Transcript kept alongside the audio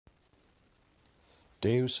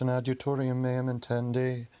Deus in adiutorium meam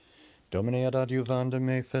intende, Domine ad adiuvanda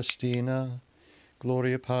me festina,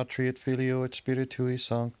 Gloria Patri et Filio et Spiritui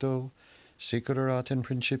Sancto, sic ut erat in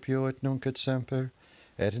principio et nunc et semper,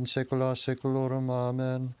 et in saecula saeculorum.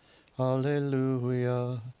 Amen.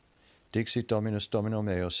 Alleluia. Dixit Dominus Domino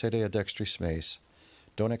meo, sede ad dextris meis,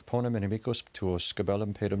 donec ponem inimicos tuos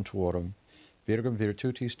scabellum pedum tuorum, virgum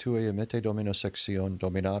virtutis tuae emitte Domino sexion,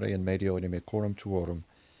 dominare in medio inimicorum tuorum,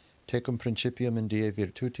 tecum principium in die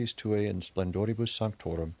virtutis tuae in splendoribus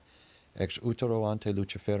sanctorum, ex utero ante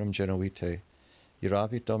Luciferum genuite,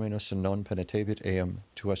 iravit Dominus in non penitebit eam,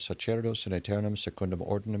 tuas sacerdos in aeternum secundum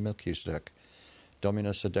ordinem Melchizedec,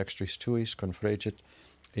 Dominus ad dextris tuis confregit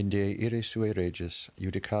in die ire sue regis,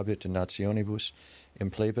 judicabit in nationibus,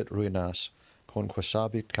 implebit ruinas,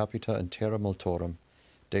 conquasabit capita in terra multorum,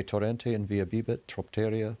 de torrente in via bibit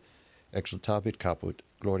tropteria, exultabit caput,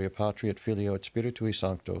 gloria Patri et Filio et Spiritui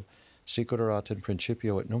Sancto, sic ut erat in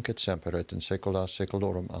principio et nunc et semper et in saecula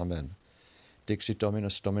saeculorum. Amen. Dixit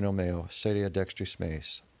Dominus Domino meo, sede ad dextris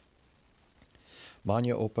meis.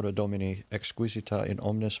 Magna opera Domini exquisita in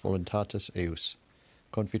omnes voluntatis eius,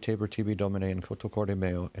 confiteber tibi Domine in cotocorde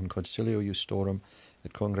meo, in concilio iustorum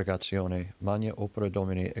et congregatione, magna opera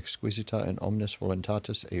Domini exquisita in omnes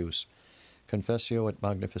voluntatis eius, confessio et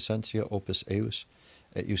magnificentia opus eius,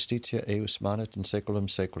 et justitia eius manet in saeculum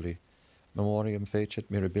saeculi, memoriam fecit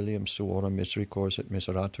mirabilium suorum misericors et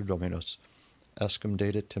miserator Dominus, escum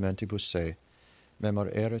dedit tementibus se,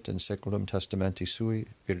 memor erit in saeculum testamenti sui,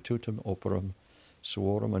 virtutum operum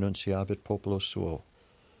suorum annunciabit populo suo,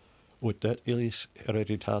 ut det illis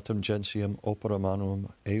hereditatem gentium opera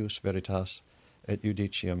manuum eius veritas et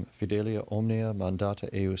judicium fidelia omnia mandata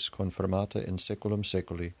eius confirmata in saeculum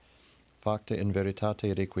saeculi, facta in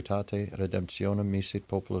veritate et equitate redemptionem misit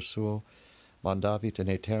populo suo, mandavit in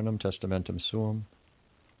aeternum testamentum suum,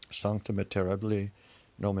 sanctum et terribile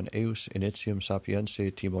nomen eius initium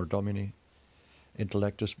sapientiae timor Domini,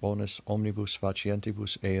 intellectus bonus omnibus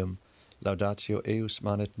facientibus eum, laudatio eius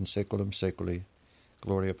manet in saeculum saeculi,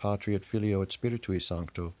 gloria Patri et Filio et Spiritui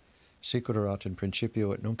Sancto, sic ut erat in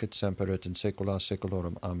principio et nunc et semper et in saecula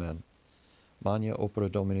saeculorum. Amen. Magna opera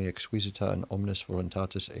Domini exquisita in omnes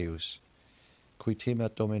voluntatis eius, qui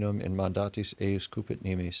timet Dominum in mandatis eius cupit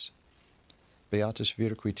nimis. Beatus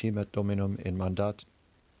vir qui timet Dominum in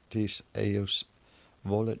mandatis eius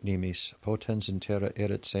volet nimis, potens in terra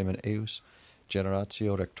erit semen eius,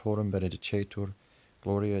 generatio rectorum benedicetur,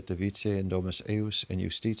 gloria et divitiae in domus eius, in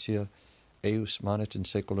justitia eius manet in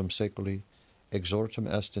saeculum saeculi, exortum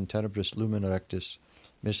est in tenebris lumen rectis,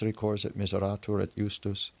 misericors et miseratur et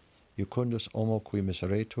justus, iucundus homo qui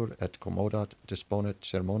miseretur et commodat disponet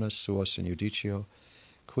sermones suos in judicio,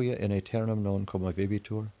 quia in aeternum non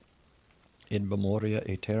commovebitur, in memoria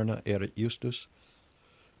aeterna erit justus,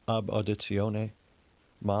 ab auditione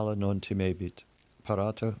mala non timebit,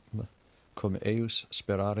 paratum cum eius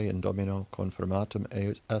sperare in Domino confirmatum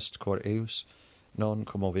est cor eius, non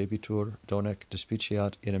commovebitur, donec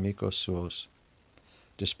despiciat inimicos suos.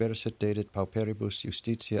 Dispersit dedit pauperibus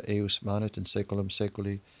justitia eius manet in saeculum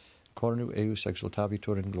saeculi, cornu eius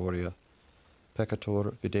exultabitur in gloria.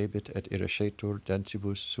 Peccator videbit et irascetur,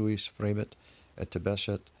 dentibus suis fremit et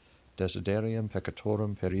tebescet, desiderium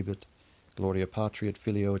peccatorum peribit, gloria Patri et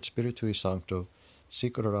Filio et Spiritui Sancto,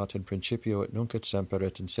 sic ut erat in principio et nunc et semper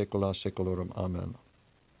et in saecula saeculorum. Amen.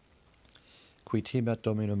 Qui timet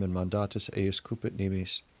Dominum in mandatis eius cupit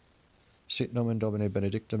nimis, sit nomen Domini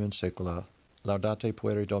benedictum in saecula, laudate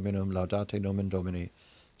pueri Dominum, laudate nomen Domini,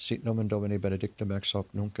 sit nomen Domini benedictum ex hoc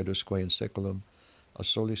nunc edusque in saeculum, a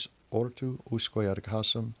solis ortu usque ad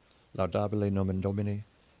casum, laudabile nomen Domini,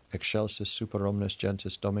 excelsis super omnes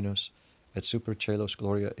gentes Dominus, et super celos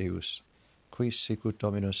gloria eius, quis sicut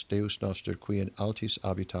Dominus Deus noster qui in altis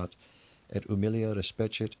habitat, et humilia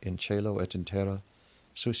respecit in caelo et in terra,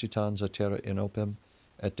 suscitans a terra in opem,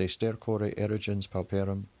 et de stercore erigens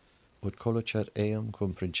pauperum, ut collicet eam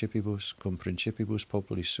cum principibus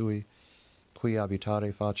populi sui, qui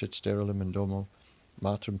habitare facet sterilum in domo,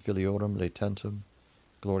 matrum filiorum latentem,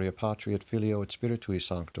 gloria Patri et Filio et Spiritui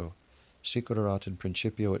Sancto, sic ut erat in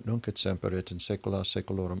principio et nunc et semper et in saecula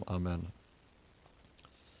saeculorum. Amen.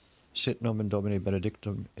 Sit nomen Domini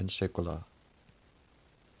benedictum in saecula.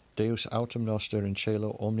 Deus autem noster in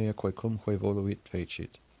caelo omnia quaecumque voluit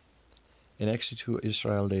fecit. In exitu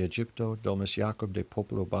Israel de Egypto, domus Jacob de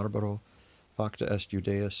populo barbaro, facta est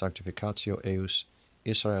Judea sanctificatio eius,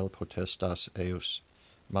 Israel potestas eius.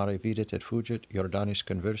 Mare vidit et fugit, Jordanis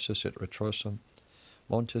conversus et retrosum,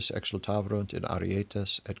 montes exultaverunt in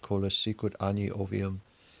arietes, et colis sicut agni ovium,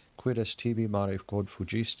 quid est tibi mare quod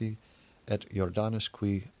fugisti, et Jordanus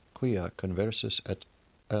quia conversus et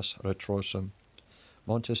es retrosum,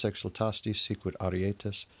 montes exultastis sicut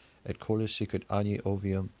arietis, et colis sicut agni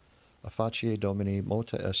ovium, a facie Domini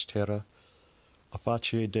mota est terra, a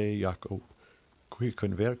facie Dei Jacob, qui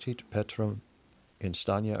convertit Petrum in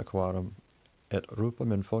stagna aquarum, et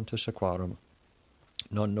rupum in fontes aquarum,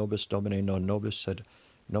 non nobis Domine, non nobis, sed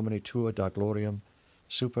nomine tua da gloriam,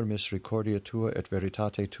 super misericordia tua et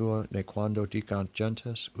veritate tua, nequando dicant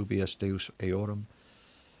gentes, ubi est Deus eorum,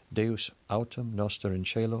 Deus autem noster in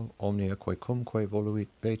cielo, omnia quae cumque voluit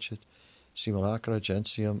fecit, simulacra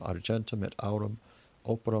gentium argentum et aurum,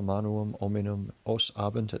 opera manuum hominum, os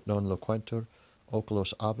abent et non loquentur,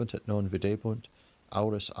 oculos abent et non videbunt,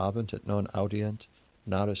 auris abent et non audient,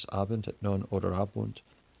 naris abent et non odораbunt,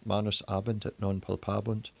 manus abent et non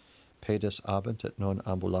palpabunt, pedes abent et non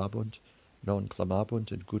ambulabunt, non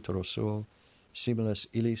clamabunt in gutero suo, similes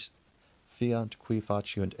illis fiant qui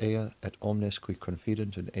faciunt ea, et omnes qui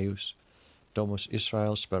confident in eus. Domus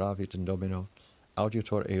Israel speravit in Domino,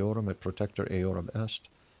 auditor eorum et protector eorum est.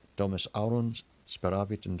 Domus aurum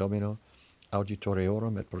speravit in Domino, auditor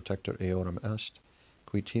eorum et protector eorum est.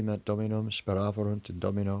 Qui timet Dominum speraverunt in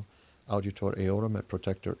Domino, auditor eorum et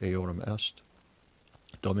protector eorum est.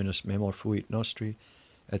 Dominus memor fuit nostri,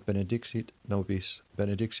 et benedixit nobis,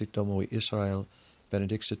 benedixit Domui Israel,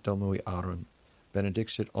 benedixit Domui Aaron,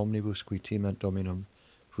 benedixit omnibus qui timent Dominum,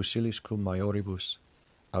 fusilis cum maioribus,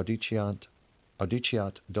 audiciat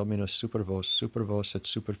Dominus super vos et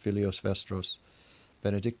super filios vestros,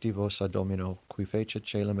 benedicti vos a Domino, qui fecit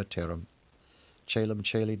caelum et terram. Caelum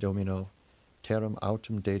caeli Domino, terram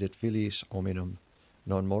autem dedit filiis hominum,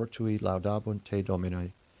 non mortui laudabunt te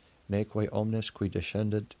Domine, neque omnes qui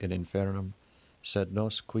descendent in infernum, sed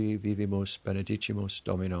nos qui vivimus benedicimus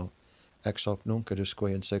Domino, ex hoc nunc et usque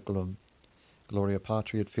in saeculum. Gloria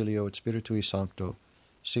Patri et Filio et Spiritui Sancto,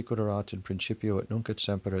 sicut erat in principio et nunc et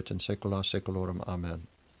semper et in saecula saeculorum. Amen.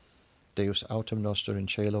 Deus autem noster in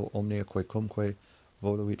cielo omnia quae cumque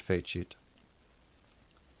voluit fecit.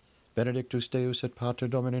 Benedictus Deus et Pater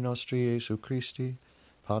Domini nostri Iesu Christi,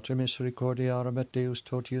 Pater misericordiarum et Deus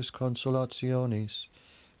totius consolationis,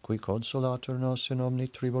 qui consolator nos in omni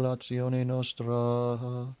tribulatione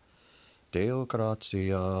nostra. Deo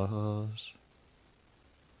gratias.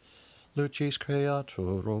 Lucis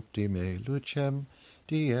Creator optime lucem,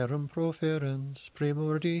 dierum proferens,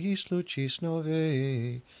 primordiis lucis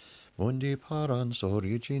novae, mundi parans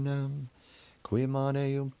originem, qui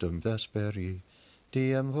mane unctum vesperi,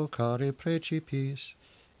 diem vocare precipis,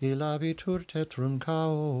 ilabitur tetrum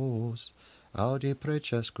caos, audi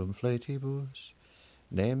precescum fletibus,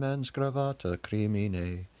 ne mens gravata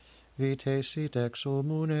crimine, vitae sit exul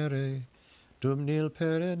munere, dum nil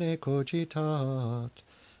perenne cogitat,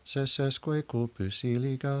 sesque culpus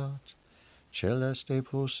iligat, celeste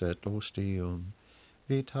pulset ostium,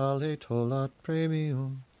 vitale tollat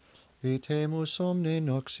premium, vitemus omne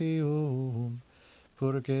noxium,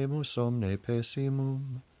 purgemus omne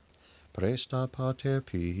pessimum, presta pater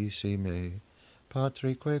pissime,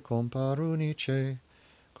 patrique comparunice,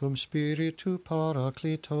 cum spiritu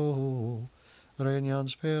paraclito,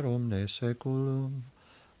 regnans per omne saeculum.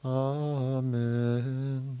 Amen.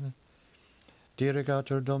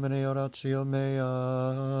 Dirigatur Domine oratio mea,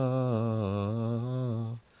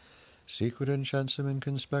 sicut in censum in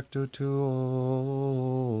conspectu tuo.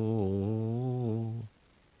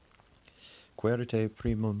 Querite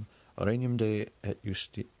primum regnum Dei et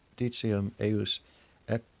justitiam eius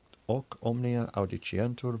et hoc omnia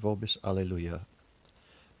audicientur vobis. Alleluia.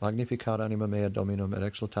 Magnificat anima mea Dominum et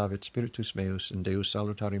exultavit spiritus meus in Deus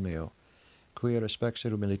salutari meo, qui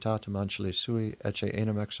respexit humilitatem angelis sui, ecce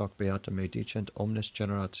enum ex hoc beatum me dicent omnes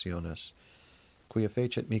generationes, quia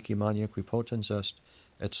fecit mihi magna qui potens est,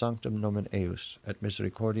 et sanctum nomen eius, et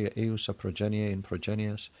misericordia eius a progenie in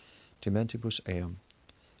progenies, timentibus eum.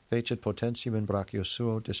 Fecit potentium in brachio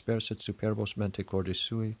suo, dispersit superbos mente cordis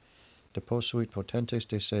sui, deposuit potentes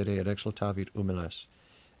de sede et exultavit humiles,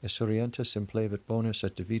 esurientes implevit bonus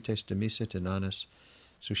et divites demisit in annis,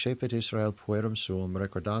 suscepit Israel puerum suum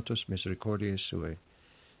recordatus misericordiae sue,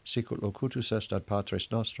 sicut locutus est ad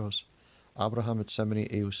patres nostros, Abraham et semini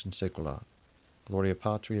eius in saecula. Gloria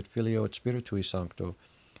Patri et Filio et Spiritui Sancto,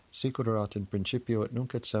 sicut erat in principio et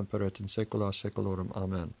nunc et semper et in saecula saeculorum.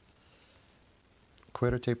 Amen.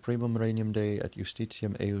 Querite primum regnum Dei et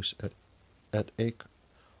justitiam eius et ec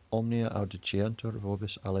omnia audicientur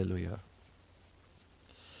vobis. Alleluia.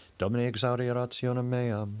 Domine exaudi orationem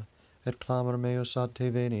meam, et clamor meus ad te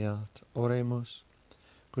veniat. Oremus.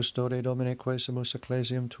 Custode Domine quesimus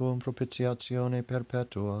ecclesiam tuum propitiatione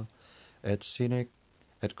perpetua,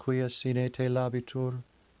 et quia sine te labitur,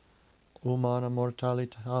 humana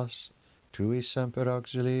mortalitas, tui semper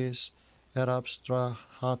auxiliis, et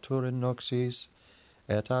abstrahatur in noxis,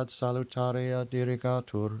 et ad salutaria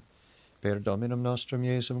dirigatur, per Dominum nostrum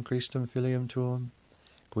Iesum Christum Filium Tuum,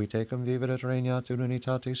 qui tecum vivere et regnat in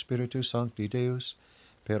unitate Spiritus Sancti Deus,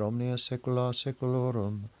 per omnia saecula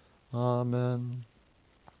saeculorum. Amen.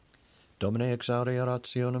 Domine exaudi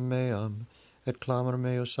orationem meam, et clamor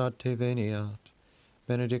meus ad te veniat.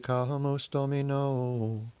 Benedicamus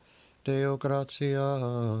Domino, Deo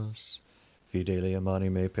gratias. Fidelium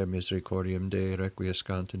anime per misericordiam Dei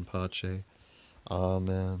requiescant in pace.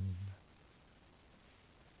 Amen.